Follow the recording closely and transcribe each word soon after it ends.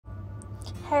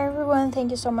Hi everyone,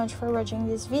 thank you so much for watching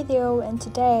this video, and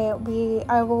today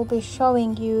I will be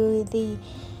showing you the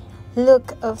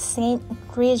look of St.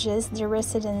 Regis, the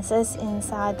residences in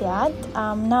Saadiyat.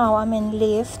 Now I'm in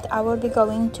lift. I will be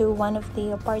going to one of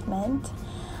the apartment.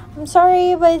 I'm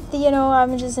sorry, but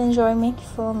I'm just enjoying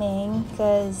filming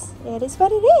because it is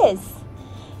what it is.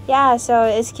 Yeah, so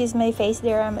excuse my face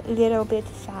there, I'm a little bit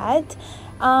fat.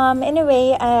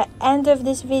 Anyway, end of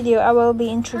this video I will be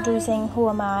introducing who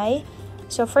am I.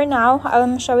 So for now,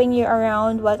 I'm showing you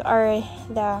around what are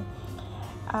the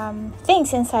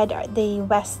things inside the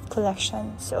West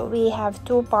collection. So we have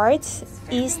two parts,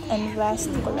 East and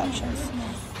West collections.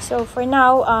 So for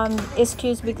now,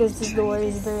 excuse because this door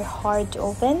is very hard to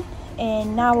open.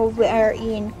 And now we are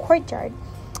in courtyard.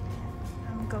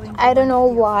 I don't know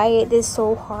why it is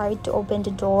so hard to open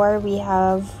the door. We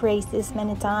have raised this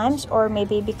many times, or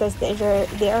maybe because they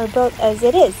are built as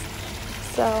it is.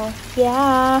 So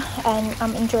yeah, and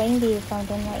I'm enjoying the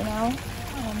fountain right now.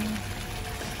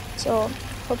 So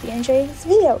hope you enjoy this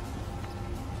video.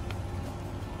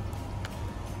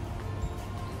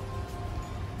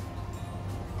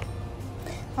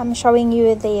 I'm showing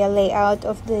you the layout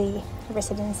of the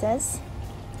residences,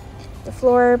 the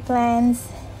floor plans,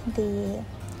 the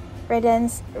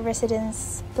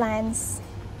residence plans,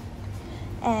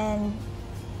 and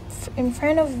in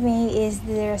front of me is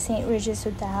the St. Regis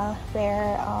Hotel,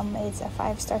 where it's a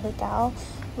 5-star hotel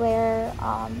where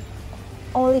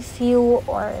only few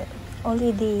or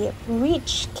only the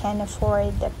rich can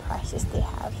afford the prices they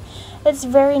have. It's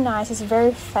very nice, it's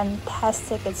very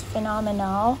fantastic, it's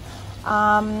phenomenal.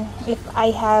 If I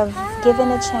have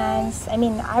given a chance,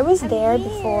 I was there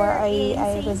before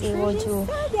I was able to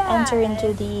enter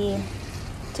into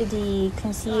the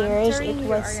concierge.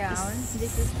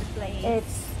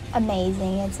 It's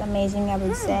amazing, I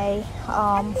would say.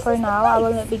 For now I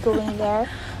will not be going there.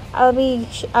 I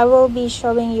will be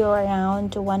showing you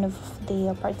around to one of the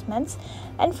apartments.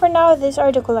 And for now, these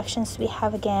are the collections we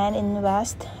have again in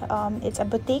West. It's a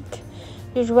boutique.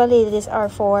 Usually these are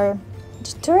for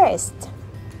tourists.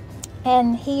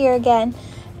 And here again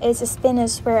is a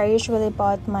Spinners where I usually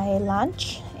bought my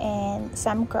lunch and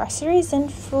some groceries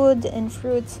and food and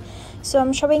fruits. So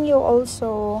I'm showing you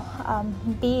also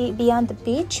beyond the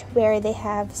beach where they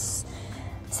have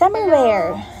summer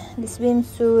wear, the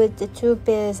swimsuit, the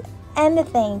two-piece,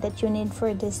 anything that you need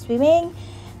for the swimming.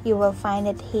 You will find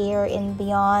it here in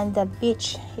beyond the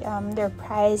beach. Their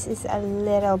price is a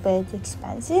little bit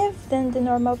expensive than the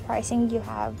normal pricing you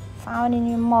have found in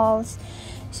your malls.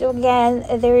 So again,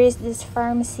 there is this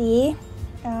pharmacy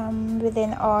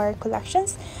within our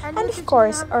collections, and of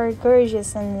course our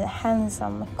gorgeous and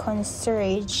handsome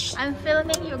concierge. I'm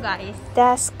filming you guys.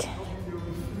 Desk.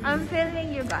 I'm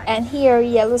filming you guys. And here,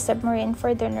 yellow submarine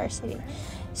for the nursery.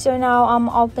 So now I'm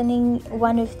opening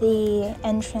one of the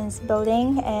entrance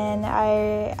building, and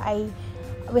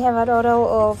we have a total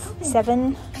of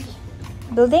 7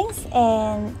 buildings,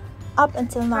 and up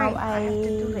until now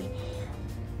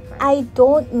I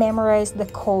don't memorize the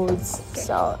codes.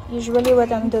 So usually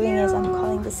what I'm doing is I'm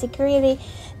calling the security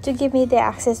to give me the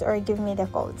access or give me the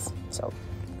codes. So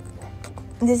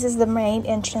this is the main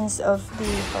entrance of the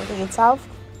building itself.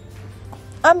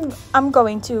 I'm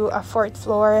going to a 4th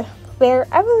floor where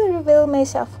I will reveal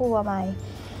myself who am I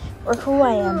or who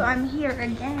I am. I'm here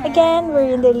again. Again,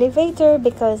 we're in the elevator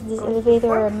because this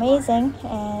elevator is amazing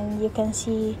and you can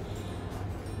see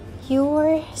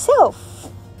yourself.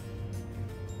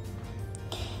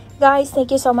 Guys, thank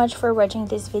you so much for watching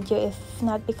this video. If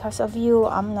not because of you,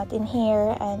 I'm not in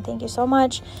here. And thank you so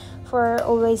much for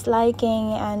always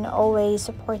liking and always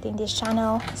supporting this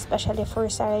channel, especially for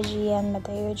Sarah G and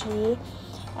Mateo G.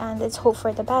 And let's hope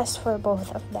for the best for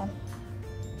both of them.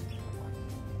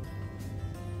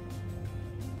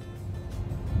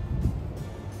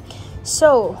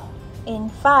 So, in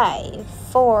 5,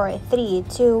 4, 3,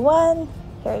 2, 1,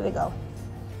 here we go.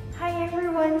 Hi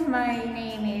everyone, my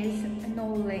name is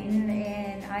Nolan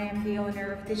and I am the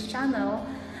owner of this channel.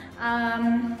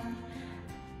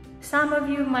 Some of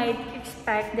you might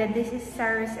expect that this is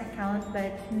Sarah's account,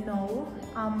 but no.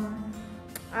 I'm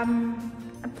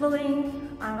updating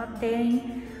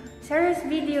Sarah's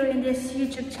video in this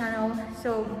YouTube channel.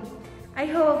 So I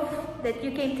hope that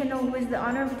you came to know who is the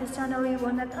owner of this channel. You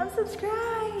will not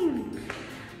unsubscribe.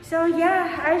 So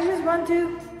yeah, I just want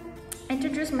to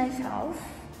introduce myself.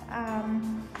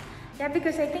 Yeah,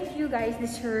 because I think you guys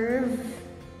deserve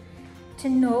to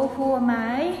know who am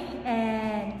I,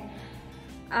 and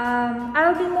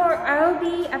I'll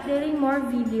be updating more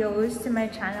videos to my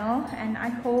channel, and I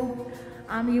hope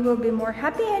you will be more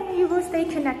happy and you will stay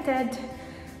connected,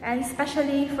 and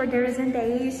especially for the recent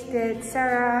days that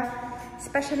Sarah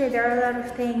especially there are a lot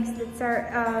of things that are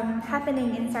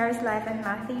happening in Sarah's life and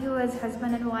Matthew as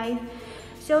husband and wife.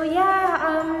 So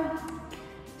yeah,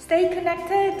 stay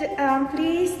connected.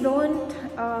 Please don't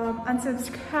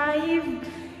unsubscribe,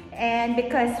 and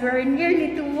because we're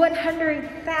nearly to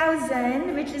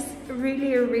 100,000, which is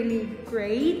really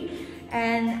great,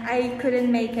 and I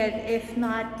couldn't make it if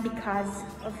not because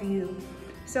of you.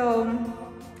 So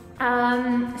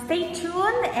stay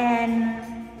tuned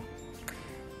and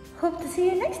hope to see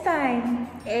you next time.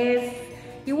 If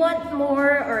you want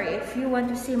more, or if you want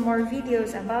to see more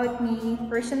videos about me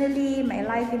personally, my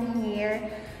life in here,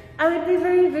 I would be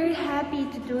very happy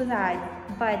to do that.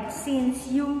 But since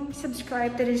you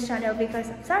subscribe to this channel because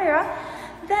of Sarah,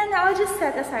 then I'll just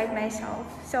set aside myself.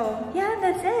 So yeah,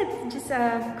 that's it. Just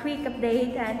a quick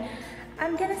update, and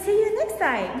I'm gonna see you next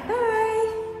time.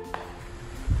 Bye!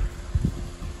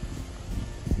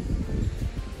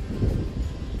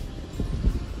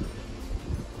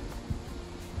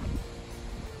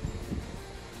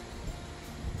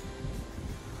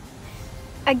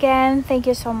 Again, thank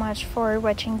you so much for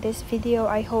watching this video.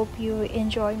 I hope you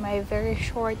enjoy my very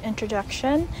short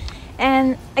introduction.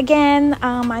 And again,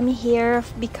 I'm here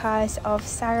because of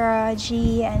Sarah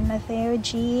G and Matthew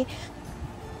G.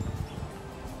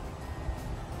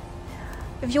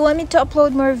 If you want me to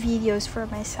upload more videos for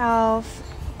myself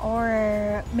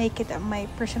or make it my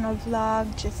personal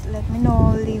vlog, just let me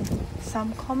know. Leave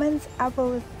some comments. I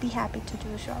will be happy to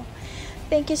do so.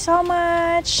 Thank you so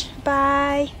much.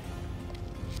 Bye.